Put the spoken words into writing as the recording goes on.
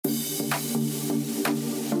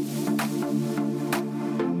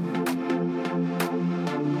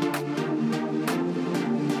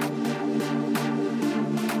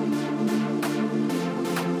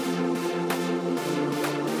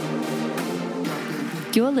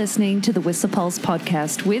You're listening to the Whistler Pulse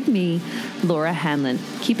podcast with me, Laura Hanlon,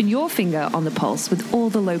 keeping your finger on the pulse with all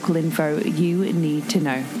the local info you need to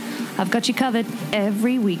know. I've got you covered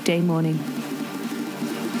every weekday morning.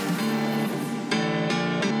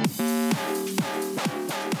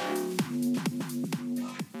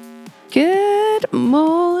 Good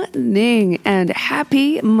morning and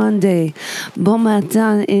happy Monday. Bon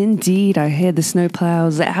matin indeed. I hear the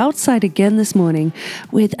snowplows outside again this morning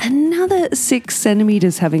with another 6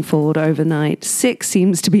 centimeters having fallen overnight. 6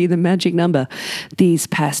 seems to be the magic number these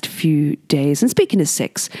past few days. And speaking of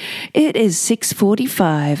 6, it is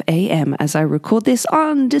 6:45 a.m. as I record this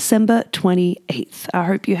on December 28th. I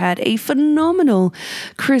hope you had a phenomenal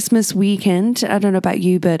Christmas weekend. I don't know about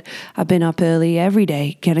you, but I've been up early every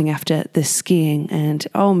day getting after the skiing, and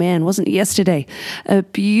oh man, wasn't yesterday a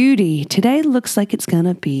beauty? Today looks like it's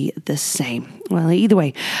gonna be the same. Well, either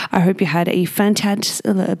way, I hope you had a fantastic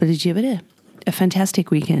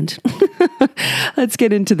weekend. Let's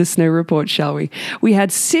get into the snow report, shall we? We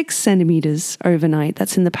had 6 centimeters overnight.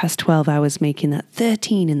 That's in the past 12 hours, making that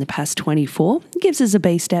 13 in the past 24. It gives us a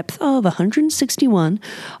base depth of 161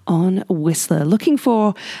 on Whistler. Looking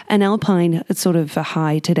for an alpine sort of a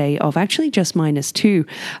high today of actually just -2,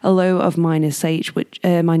 a low of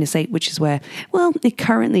 -8, which is where, well, it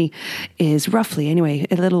currently is roughly, anyway,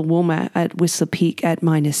 a little warmer at Whistler Peak at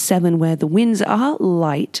 -7, where the winds are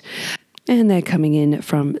light. And they're coming in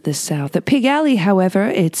from the south. At Pig Alley, however,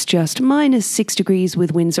 it's just -6 degrees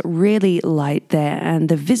with winds really light there. And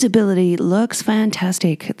the visibility looks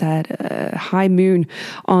fantastic. That high moon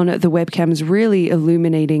on the webcam is really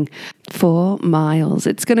illuminating 4 miles.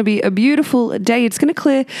 It's going to be a beautiful day. It's going to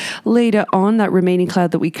clear later on, that remaining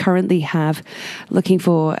cloud that we currently have. Looking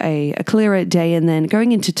for a clearer day, and then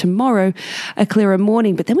going into tomorrow, a clearer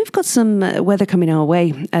morning. But then we've got some weather coming our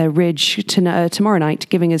way. A ridge tomorrow night,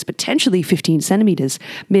 giving us potentially 15 centimeters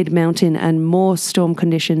mid-mountain, and more storm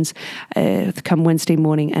conditions come Wednesday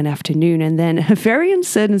morning and afternoon. And then a very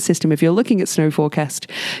uncertain system. If you're looking at snow forecast,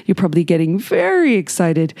 you're probably getting very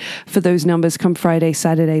excited for those numbers come Friday,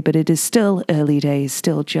 Saturday, but it is still early days,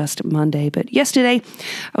 still just Monday. But yesterday,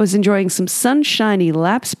 I was enjoying some sunshiny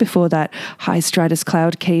laps before that high stratus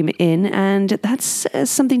cloud came in, and that's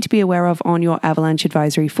something to be aware of on your avalanche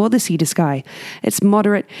advisory for the Sea to Sky. It's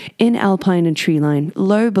moderate in alpine and tree line,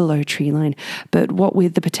 low below tree line, but what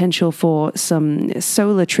with the potential for some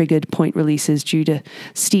solar triggered point releases due to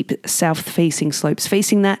steep south facing slopes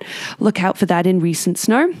facing that. Look out for that in recent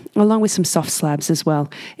snow, along with some soft slabs as well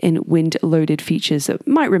in wind loaded features that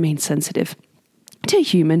might remain sensitive to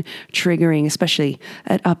human triggering, especially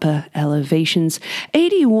at upper elevations.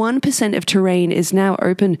 81% of terrain is now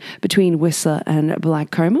open between Whistler and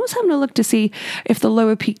Blackcomb. I was having a look to see if the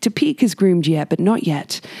lower peak to peak is groomed yet, but not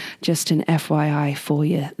yet. Just an FYI for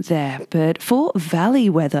you there. But for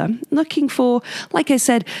valley weather, looking for, like I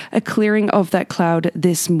said, a clearing of that cloud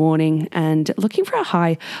this morning, and looking for a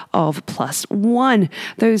high of +1.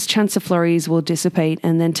 Those chance of flurries will dissipate,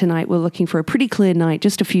 and then tonight we're looking for a pretty clear night,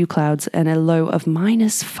 just a few clouds, and a low of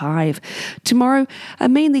 -5. Tomorrow, a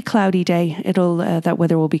mainly cloudy day. That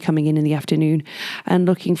weather will be coming in the afternoon, and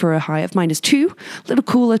looking for a high of -2. A little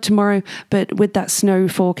cooler tomorrow, but with that snow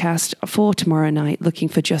forecast for tomorrow night, looking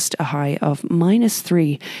for just a high of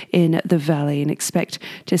 -3 in the valley, and expect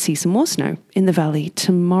to see some more snow in the valley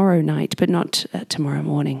tomorrow night, but not tomorrow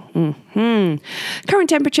morning. Current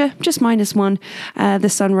temperature, just -1. The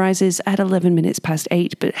sun rises at 11 minutes past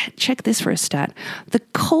 8, but check this for a stat. The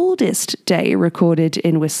coldest day recorded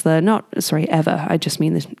in Whistler, ever, I just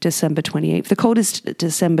mean the December 28th. The coldest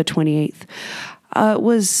December 28th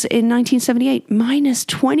was in 1978,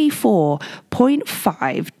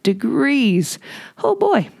 -24.5 degrees. Oh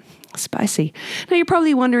boy. Spicy. Now you're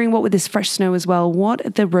probably wondering, what with this fresh snow as well,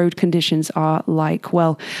 what the road conditions are like.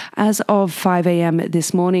 Well, as of 5 a.m.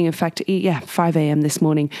 this morning, in fact, 5 a.m. this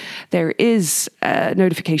morning, there is a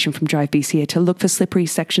notification from Drive BCA to look for slippery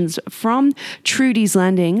sections from Trudy's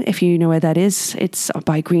Landing. If you know where that is, it's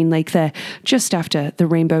by Green Lake there, just after the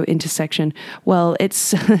Rainbow intersection. Well,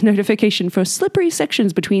 it's a notification for slippery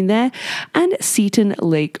sections between there and Seaton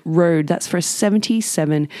Lake Road. That's for a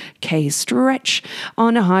 77k stretch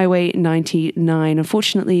on a highway 99.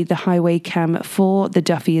 Unfortunately, the highway cam for the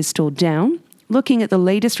Duffy is still down. Looking at the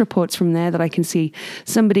latest reports from there that I can see,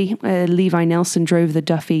 somebody, Levi Nelson, drove the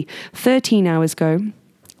Duffy 13 hours ago.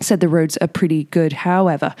 said the roads are pretty good.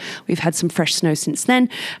 However, we've had some fresh snow since then,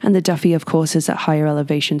 and the Duffy, of course, is at higher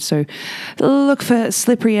elevation. So look for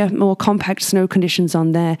slipperier, more compact snow conditions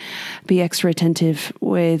on there. Be extra attentive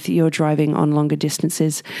with your driving on longer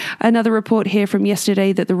distances. Another report here from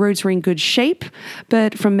yesterday that the roads were in good shape,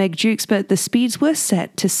 but from Meg Dukes, but the speeds were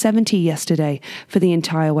set to 70 yesterday for the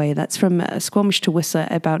entire way. That's from Squamish to Whistler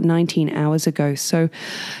about 19 hours ago. So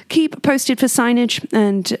keep posted for signage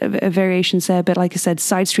and variations there. But like I said,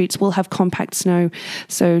 side streets will have compact snow,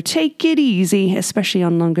 so take it easy, especially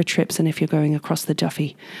on longer trips and if you're going across the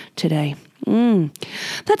Duffy today.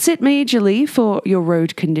 That's it majorly for your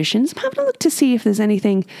road conditions. I'm having a look to see if there's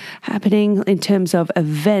anything happening in terms of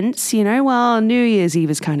events. Well, New Year's Eve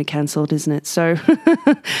is kind of cancelled, isn't it? So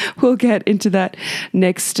we'll get into that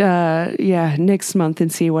next month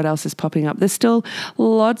and see what else is popping up. There's still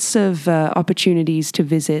lots of opportunities to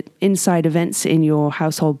visit inside events in your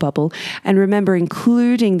household bubble. And remember,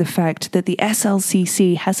 including the fact that the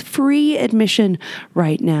SLCC has free admission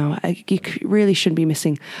right now. You really shouldn't be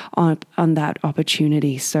missing on that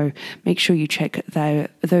opportunity. So make sure you check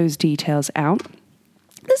those details out.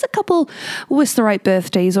 There's a couple Whistlerite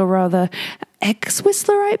birthdays, or rather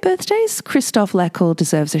ex-Whistlerite birthdays. Christoph Leckel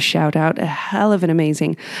deserves a shout out. A hell of an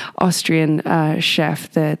amazing Austrian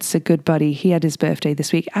chef that's a good buddy. He had his birthday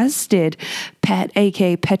this week, as did Pet,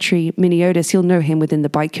 aka Petri Miniotis. You'll know him within the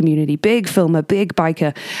bike community. Big filmer, big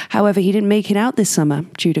biker. However, he didn't make it out this summer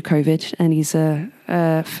due to COVID, and he's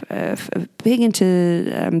big into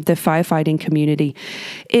the firefighting community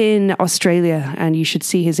in Australia, and you should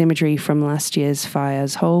see his imagery from last year's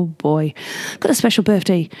fires. Oh boy. Got a special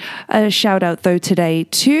birthday shout out though today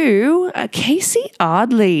to Casey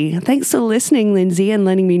Ardley. Thanks for listening, Lindsay, and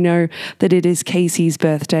letting me know that it is Casey's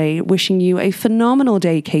birthday. Wishing you a phenomenal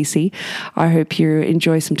day, Casey. I hope you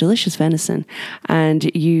enjoy some delicious venison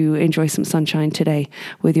and you enjoy some sunshine today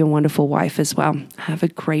with your wonderful wife as well. Have a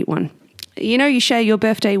great one. You share your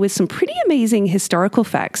birthday with some pretty amazing historical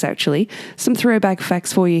facts, actually. Some throwback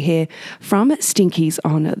facts for you here from Stinkies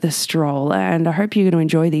on the Stroll. And I hope you're going to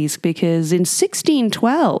enjoy these, because in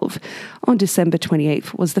 1612, on December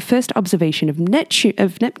 28th, was the first observation of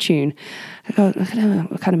Neptune. I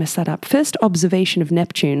kind of messed that up. First observation of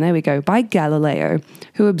Neptune, there we go, by Galileo,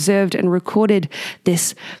 who observed and recorded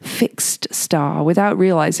this fixed star without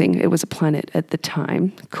realizing it was a planet at the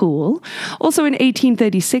time. Cool. Also in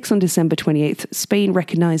 1836, on December 28th, Spain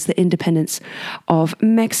recognized the independence of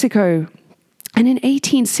Mexico. And in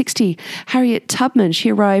 1860, Harriet Tubman,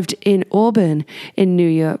 she arrived in Auburn in New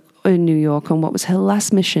York on what was her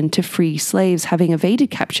last mission to free slaves, having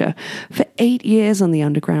evaded capture for 8 years on the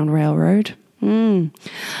Underground Railroad.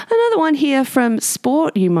 Another one here from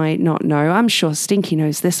sport you might not know. I'm sure Stinky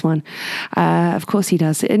knows this one. Of course he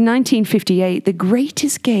does. In 1958, the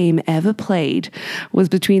greatest game ever played was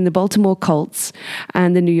between the Baltimore Colts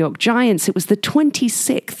and the New York Giants. It was the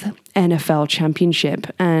 26th NFL championship,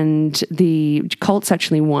 and the Colts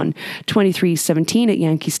actually won 23-17 at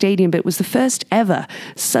Yankee Stadium, but it was the first ever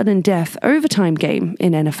sudden death overtime game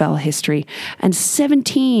in NFL history, and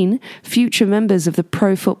 17 future members of the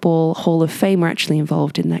Pro Football Hall of Fame were actually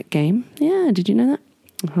involved in that game. Yeah, did you know that?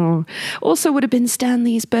 Oh. Also would have been Stan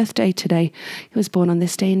Lee's birthday today. He was born on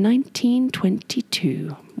this day in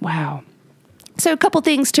 1922. Wow. So a couple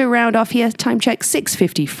things to round off here. Time check,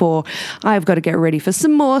 6:54. I've got to get ready for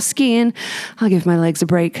some more skiing. I'll give my legs a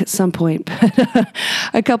break at some point. But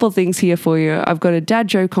a couple things here for you. I've got a dad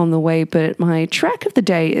joke on the way, but my track of the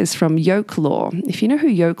day is from Yoke Law. If you know who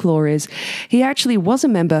Yoke Law is, he actually was a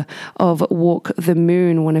member of Walk the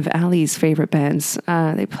Moon, one of Ali's favorite bands.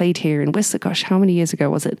 They played here in Whistler. Gosh, how many years ago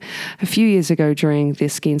was it? A few years ago during the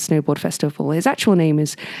Ski and Snowboard Festival. His actual name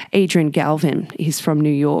is Adrian Galvin. He's from New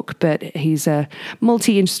York, but he's a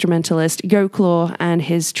multi-instrumentalist, Yoke Law, and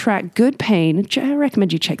his track Good Pain. I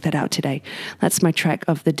recommend you check that out today. That's my track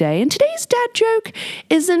of the day. And today's dad joke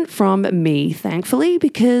isn't from me, thankfully,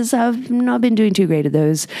 because I've not been doing too great at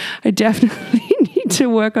those. I definitely need to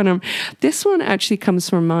work on them. This one actually comes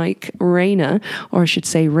from Mike Rayner, or I should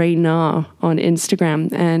say Raynar, on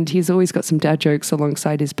Instagram, and he's always got some dad jokes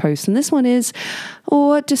alongside his posts. And this one is,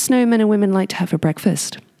 what do snowmen and women like to have for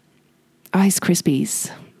breakfast? Ice Krispies.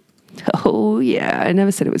 Oh, yeah. I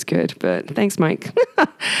never said it was good, but thanks, Mike.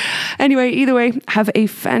 Anyway, either way, have a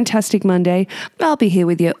fantastic Monday. I'll be here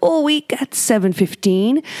with you all week at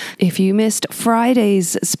 7:15. If you missed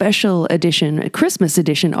Friday's special edition, Christmas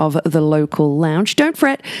edition of The Local Lounge, don't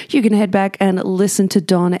fret. You can head back and listen to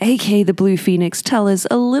Don, aka the Blue Phoenix, tell us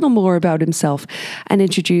a little more about himself and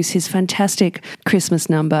introduce his fantastic Christmas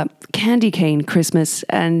number, Candy Cane Christmas.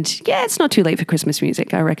 And yeah, it's not too late for Christmas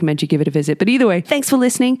music. I recommend you give it a visit. But either way, thanks for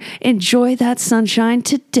listening. Enjoy that sunshine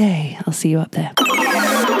today. I'll see you up there.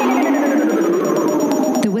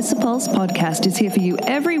 The Whistler Pulse podcast is here for you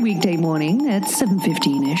every weekday morning at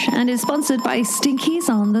 7:15ish and is sponsored by Stinkies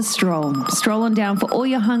on the Stroll. Stroll on down for all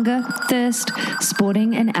your hunger, thirst,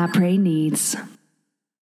 sporting and après needs.